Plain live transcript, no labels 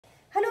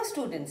Hello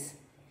students,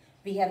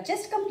 we have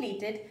just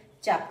completed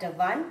chapter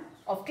 1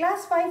 of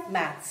class 5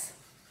 maths.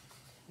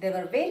 There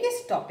were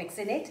various topics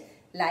in it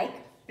like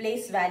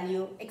place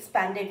value,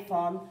 expanded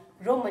form,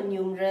 Roman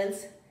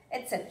numerals,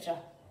 etc.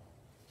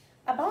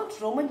 About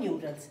Roman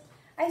numerals,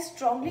 I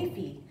strongly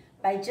feel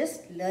by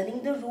just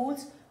learning the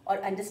rules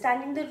or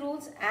understanding the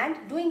rules and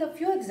doing a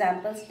few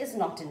examples is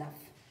not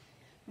enough.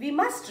 We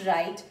must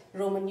write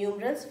Roman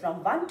numerals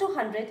from 1 to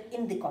 100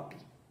 in the copy.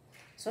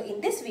 So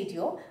in this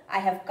video, I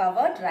have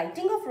covered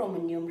writing of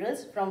Roman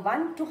numerals from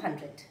 1 to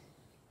 100.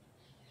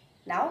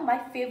 Now my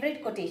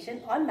favorite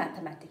quotation on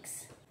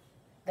mathematics.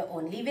 The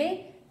only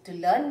way to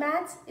learn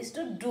maths is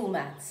to do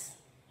maths.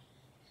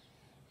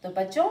 तो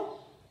बच्चों,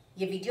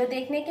 ये video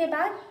देखने के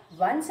बाद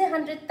 1 से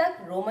 100 तक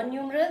Roman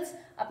numerals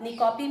अपनी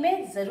copy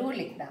में ज़रूर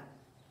लिखना।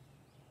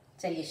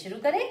 चलिए शुरू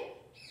करें।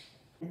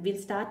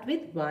 We'll start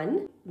with 1.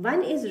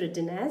 1 is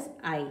written as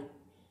I.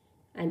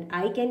 And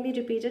I can be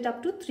repeated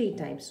up to 3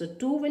 times. So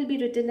 2 will be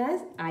written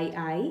as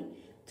I.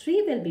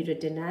 3 will be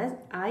written as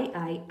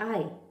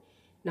I.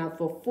 Now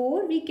for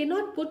 4, we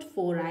cannot put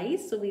 4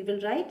 I's. So we will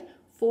write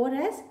 4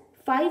 as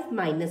 5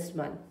 minus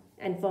 1.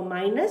 And for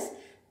minus,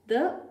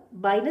 the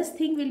minus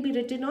thing will be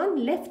written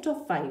on left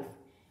of 5.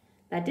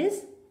 That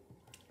is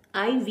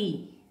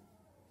IV.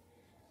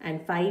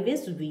 And 5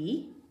 is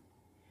V.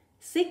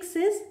 6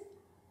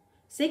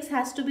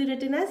 has to be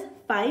written as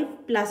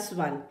 5 plus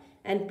 1.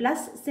 And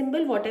plus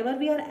symbol, whatever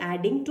we are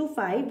adding to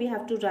 5, we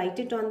have to write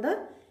it on the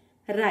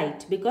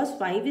right, because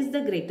 5 is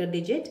the greater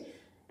digit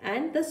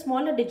and the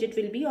smaller digit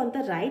will be on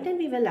the right and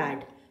we will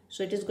add.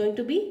 So it is going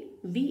to be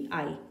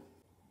VI.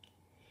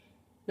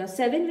 Now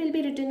 7 will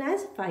be written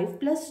as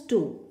 5 plus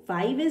 2.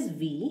 5 is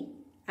V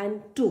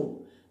and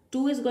 2.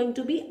 2 is going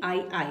to be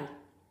II.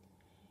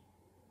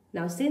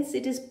 Now since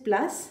it is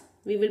plus,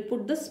 we will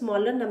put the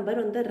smaller number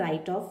on the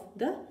right of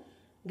the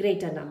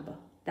greater number.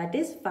 That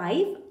is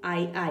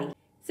 5II.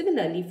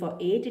 Similarly, for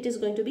 8, it is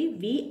going to be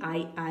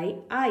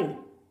VIII.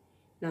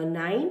 Now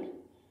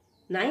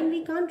 9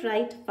 we can't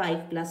write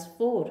 5 plus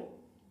 4.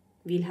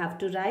 We'll have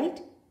to write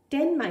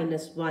 10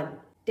 minus 1.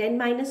 10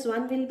 minus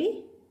 1 will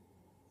be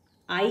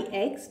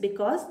IX,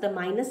 because the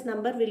minus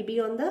number will be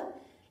on the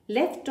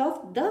left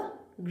of the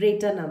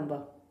greater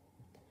number.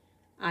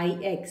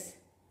 IX.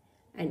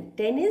 And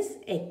 10 is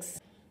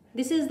X.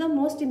 This is the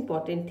most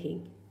important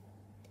thing.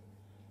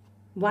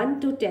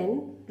 1 to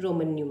 10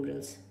 Roman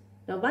numerals.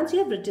 Now once you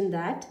have written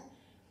that,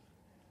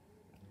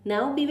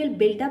 now we will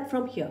build up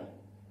from here.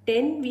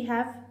 10 we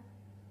have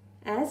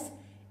as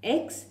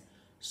X.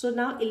 So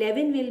now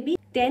 11 will be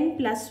 10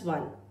 plus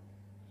 1.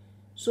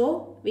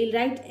 So we'll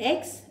write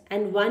X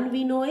and 1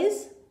 we know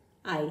is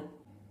I.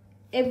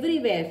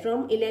 Everywhere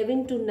from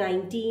 11 to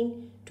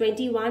 19,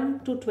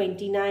 21 to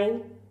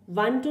 29,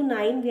 1 to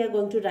 9 we are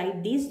going to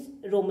write these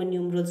Roman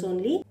numerals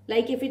only.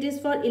 Like if it is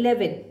for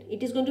 11,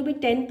 it is going to be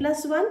 10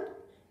 plus 1.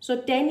 So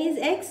 10 is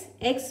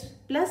X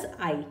plus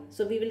I.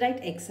 So we will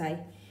write Xi.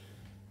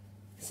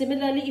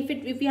 Similarly,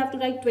 if we have to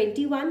write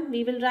 21,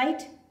 we will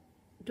write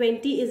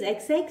 20 is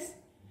XX,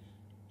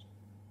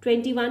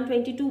 21,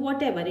 22,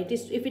 whatever it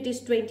is. If it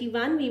is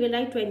 21, we will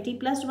write 20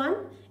 plus 1,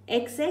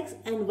 XX,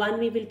 and 1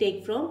 we will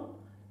take from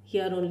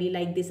here only,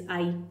 like this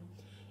I.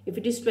 If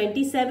it is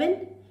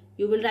 27,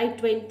 you will write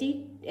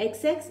 20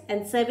 XX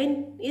and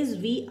 7 is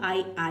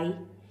VII.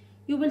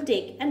 You will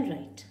take and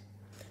write.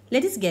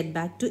 Let us get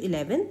back to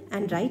 11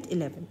 and write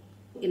 11.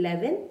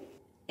 11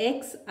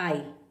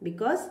 XI,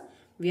 because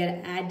we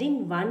are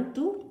adding 1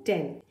 to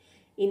 10.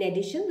 In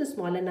addition, the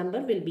smaller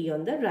number will be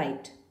on the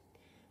right.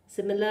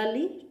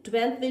 Similarly,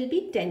 12 will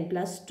be 10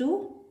 plus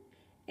 2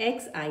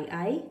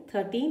 XII,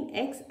 13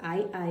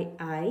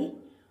 XIII,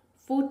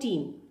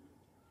 14.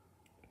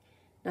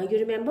 Now you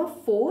remember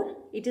 4,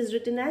 it is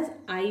written as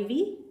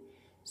IV.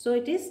 So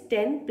it is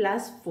 10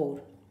 plus 4.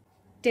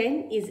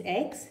 10 is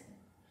X.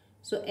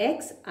 So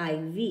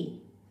XIV.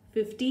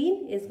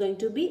 15 is going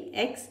to be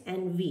X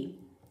and V.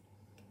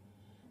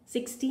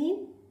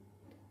 16.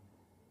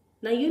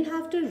 Now you'll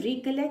have to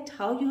recollect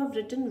how you have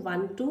written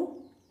 1 to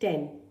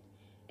 10.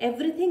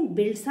 Everything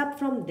builds up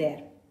from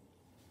there.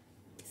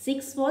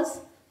 6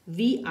 was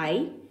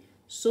VI.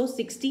 So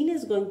 16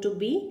 is going to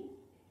be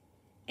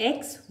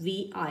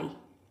XVI.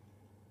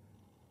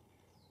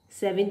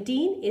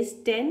 17 is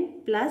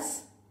 10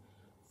 plus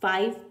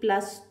 5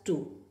 plus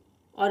 2.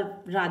 Or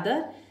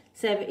rather,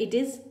 it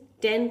is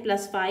 10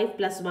 plus 5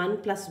 plus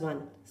 1 plus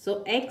 1.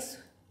 So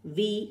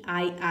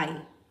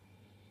XVII.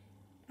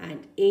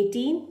 And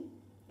 18,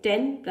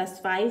 10 plus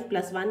 5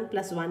 plus 1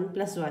 plus 1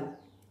 plus 1.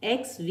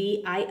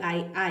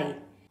 XVII.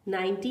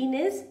 19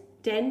 is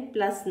 10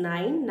 plus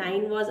 9.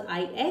 9 was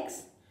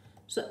IX.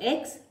 So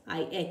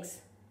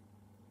XIX.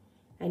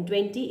 And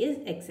 20 is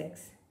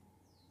XX.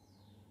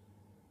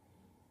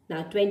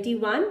 Now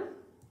 21,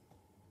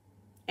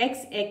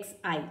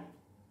 XXI.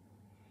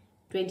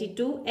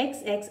 22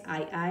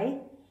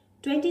 XXII,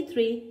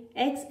 23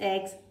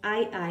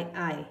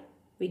 XXIII,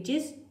 which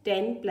is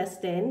 10 plus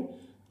 10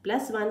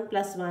 plus 1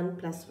 plus 1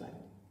 plus 1.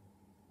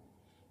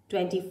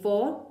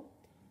 24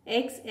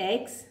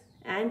 XX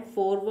and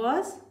 4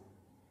 was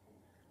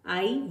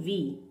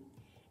IV,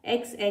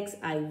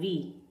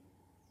 XXIV,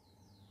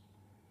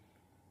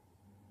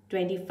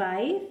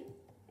 25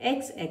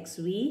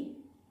 XXV,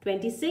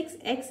 26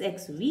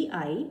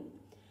 XXVI,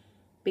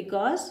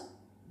 because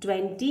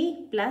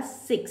 20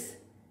 plus 6.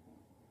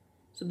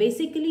 So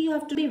basically you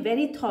have to be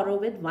very thorough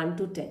with 1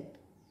 to 10.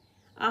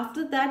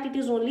 After that it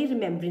is only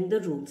remembering the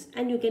rules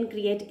and you can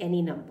create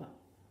any number.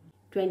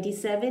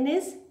 27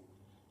 is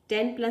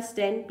 10 plus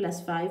 10 plus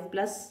 5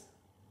 plus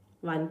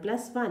 1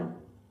 plus 1.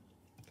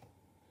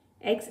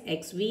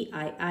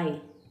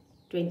 XXVII,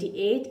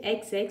 28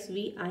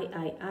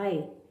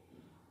 XXVII,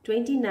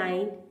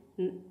 29,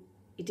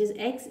 it is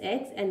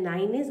XX and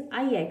 9 is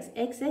IX,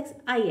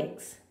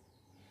 XXIX,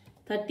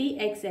 30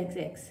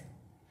 XXX.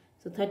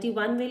 So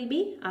 31 will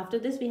be, after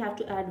this we have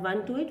to add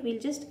 1 to it, we'll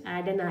just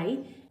add an I,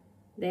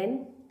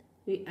 then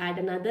we add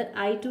another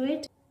I to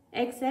it,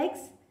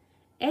 XX,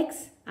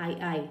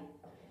 XII,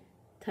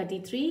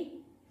 33,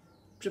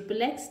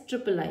 triple X,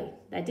 triple I,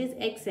 that is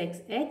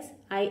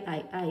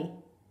XXXIII,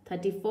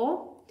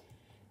 34,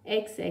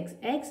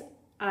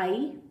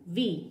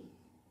 XXXIV,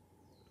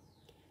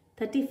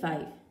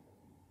 35,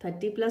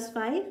 30 plus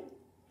 5,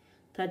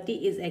 30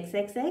 is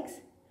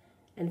XXX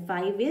and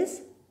 5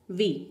 is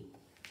V,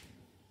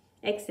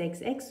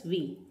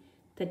 XXXV,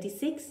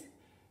 36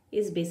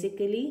 is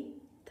basically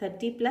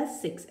 30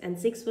 plus 6 and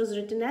 6 was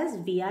written as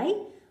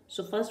VI.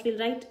 So first we'll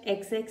write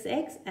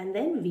XXX and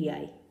then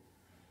VI.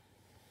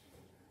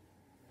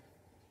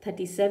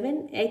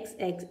 37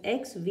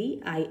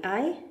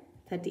 XXXVII,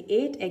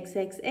 38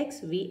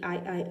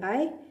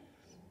 XXXVII,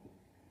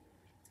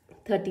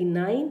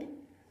 39,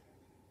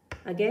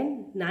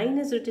 again 9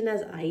 is written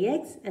as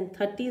IX and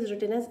 30 is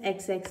written as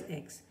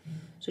XXX.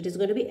 So it is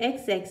going to be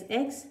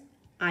XXXIX.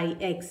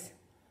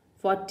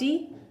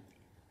 40,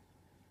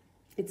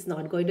 it's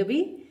not going to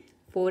be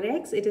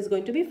 4x, it is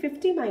going to be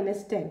 50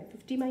 minus 10.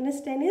 50 minus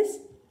 10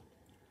 is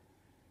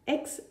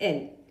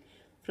XL.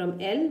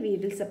 From L we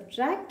will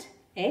subtract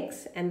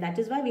X and that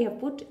is why we have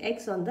put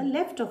X on the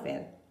left of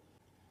L.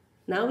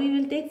 Now we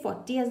will take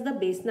 40 as the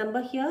base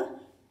number here.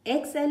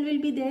 XL will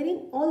be there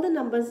in all the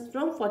numbers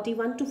from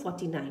 41 to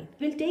 49.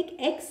 We'll take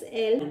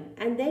XL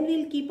and then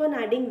we'll keep on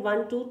adding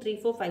 1, 2, 3,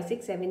 4, 5,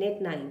 6, 7,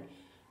 8, 9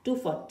 to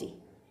 40.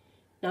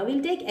 Now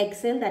we'll take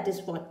XL, that is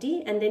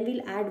 40, and then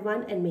we'll add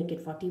 1 and make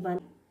it 41.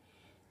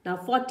 Now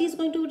 40 is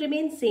going to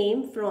remain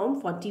same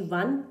from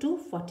 41 to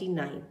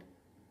 49.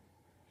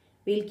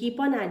 We'll keep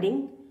on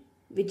adding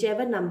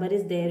whichever number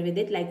is there with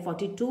it, like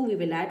 42 we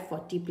will add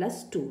 40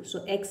 plus 2.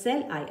 So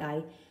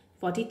XLII,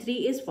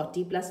 43 is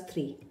 40 plus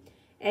 3.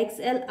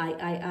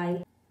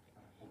 XLIII,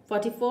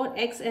 44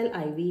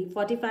 XLIV,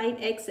 45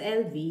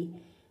 XLV,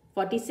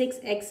 46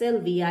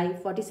 XLVI,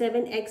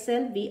 47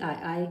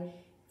 XLVII,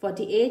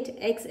 48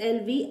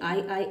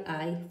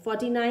 XLVIII,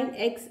 49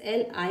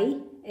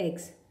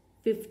 XLIX,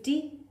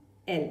 50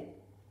 L.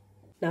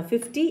 Now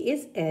 50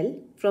 is L.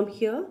 From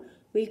here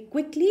we'll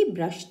quickly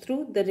brush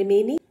through the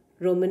remaining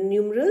Roman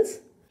numerals.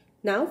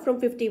 Now from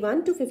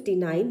 51 to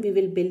 59 we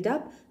will build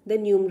up the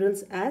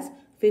numerals as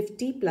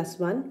 50 plus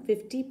 1,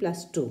 50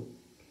 plus 2.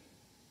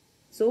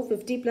 So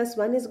 50 plus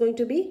 1 is going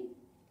to be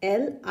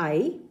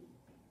LI,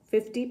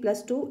 50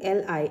 plus 2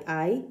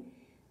 LII,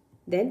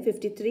 then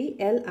 53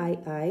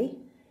 LII,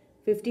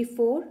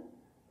 54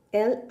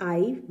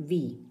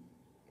 LIV,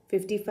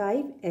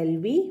 55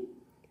 LV,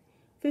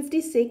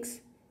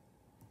 56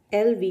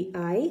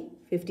 LVI,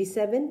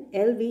 57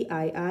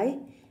 LVII,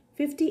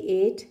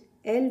 58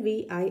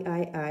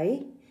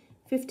 LVIII,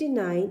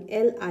 59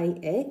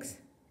 LIX,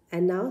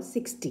 and now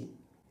 60.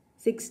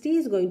 60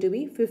 is going to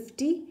be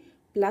 50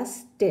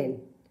 plus 10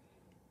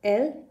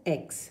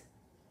 LX.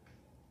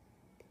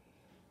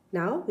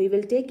 Now we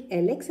will take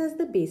LX as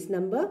the base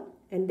number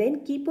and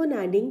then keep on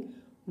adding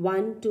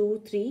 1,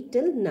 2, 3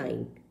 till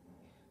 9.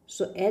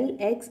 So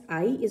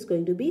LXI is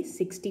going to be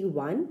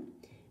 61,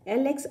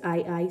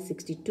 LXII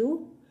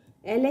 62,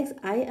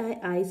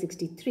 LXIII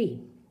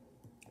 63,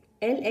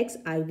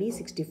 LXIV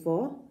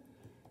 64,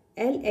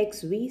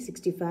 LXV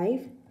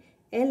 65,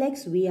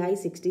 LXVI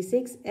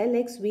 66,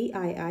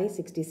 LXVII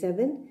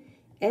 67,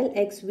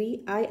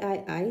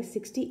 LXVIII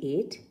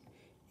 68,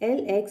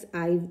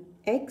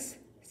 LXIX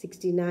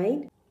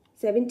 69,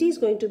 70 is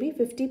going to be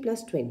 50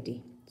 plus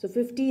 20. So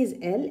 50 is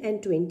L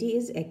and 20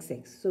 is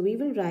XX. So we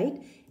will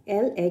write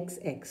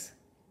LXX.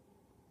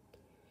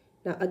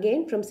 Now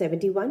again from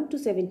 71 to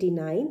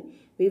 79,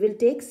 we will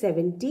take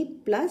 70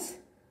 plus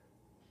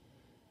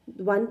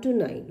 1 to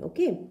 9.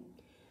 Okay.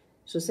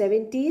 So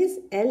 70 is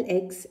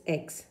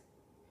LXX.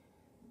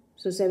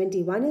 So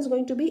 71 is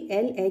going to be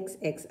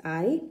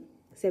LXXI,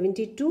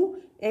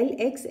 72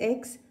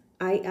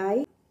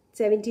 LXXII,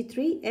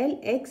 73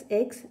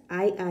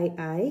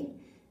 LXXIII,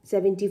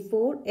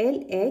 74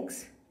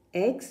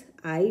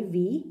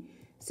 LXXIV,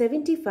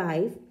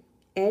 75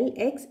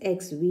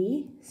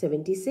 LXXV,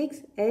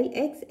 76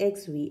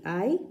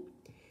 LXXVI,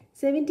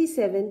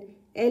 77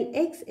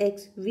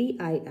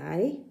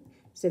 LXXVII,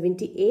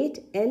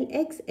 78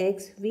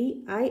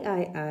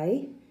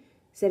 LXXVIII,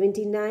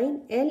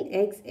 79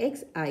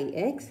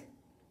 LXXIX,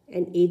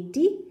 and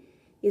 80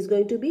 is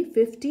going to be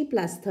 50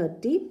 plus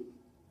 30,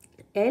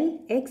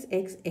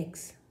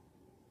 LXXX.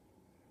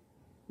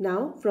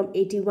 Now from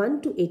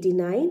 81 to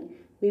 89,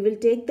 we will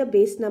take the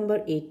base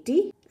number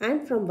 80,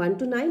 and from 1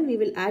 to 9, we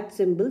will add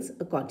symbols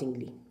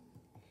accordingly.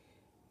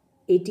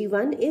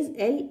 81 is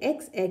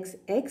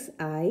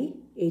LXXXI,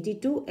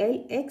 82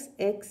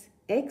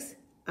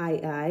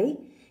 LXXXII,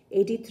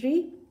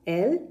 83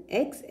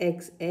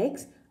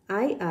 LXXXIII,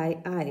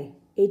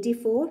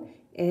 84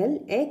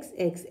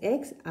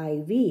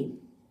 LXXXIV,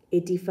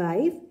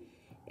 85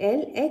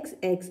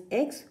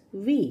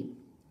 LXXXV,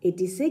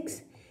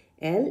 86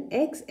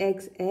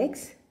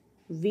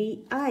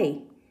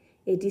 LXXXVI,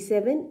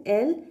 87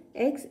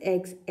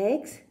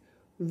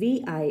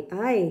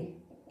 LXXXVII,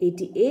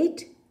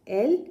 88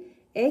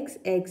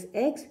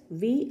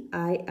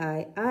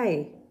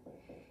 LXXXVIII,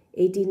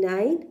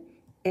 89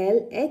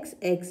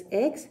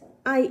 LXXXIX,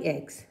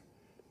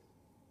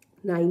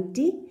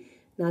 90.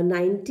 Now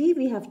 90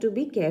 we have to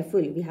be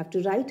careful. We have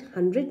to write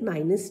 100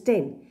 minus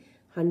 10.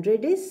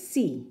 100 is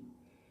C,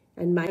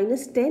 and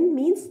minus 10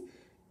 means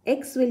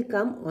X will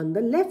come on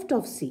the left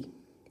of C.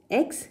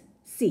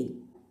 XC.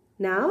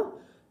 Now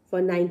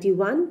for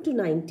 91 to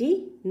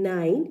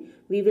 99,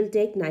 we will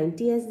take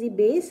 90 as the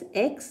base,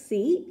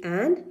 XC,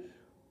 and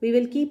we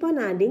will keep on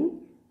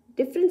adding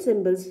different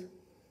symbols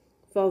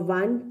for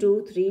 1,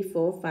 2, 3,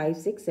 4, 5,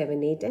 6,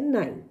 7, 8 and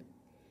 9.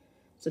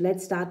 So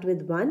let's start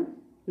with 1.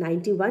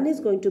 91 is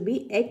going to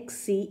be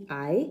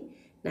XCI,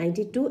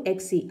 92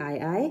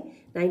 XCII,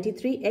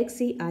 93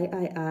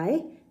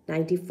 XCIII,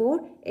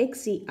 94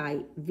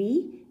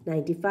 XCIV,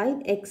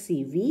 95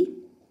 XCV,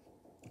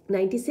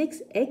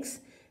 96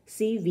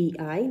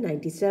 XCVI,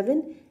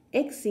 97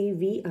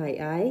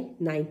 XCVII,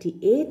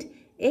 98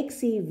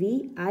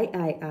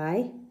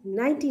 XCVIII,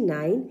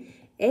 99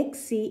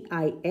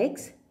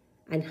 XCIX,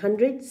 and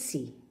 100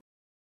 C.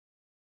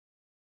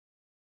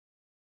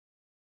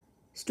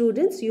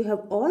 Students, you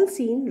have all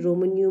seen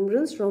Roman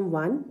numerals from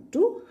 1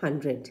 to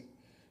 100.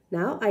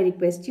 Now I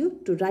request you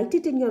to write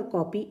it in your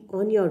copy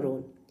on your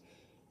own.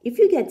 If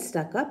you get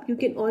stuck up, you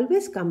can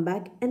always come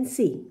back and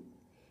see.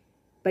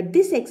 But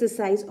this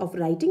exercise of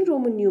writing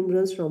Roman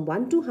numerals from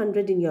 1 to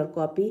 100 in your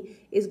copy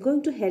is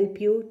going to help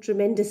you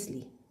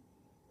tremendously.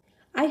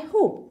 I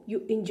hope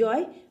you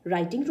enjoy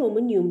writing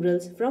Roman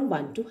numerals from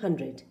 1 to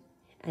 100.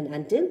 And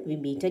until we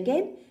meet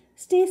again,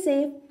 stay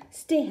safe,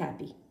 stay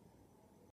happy.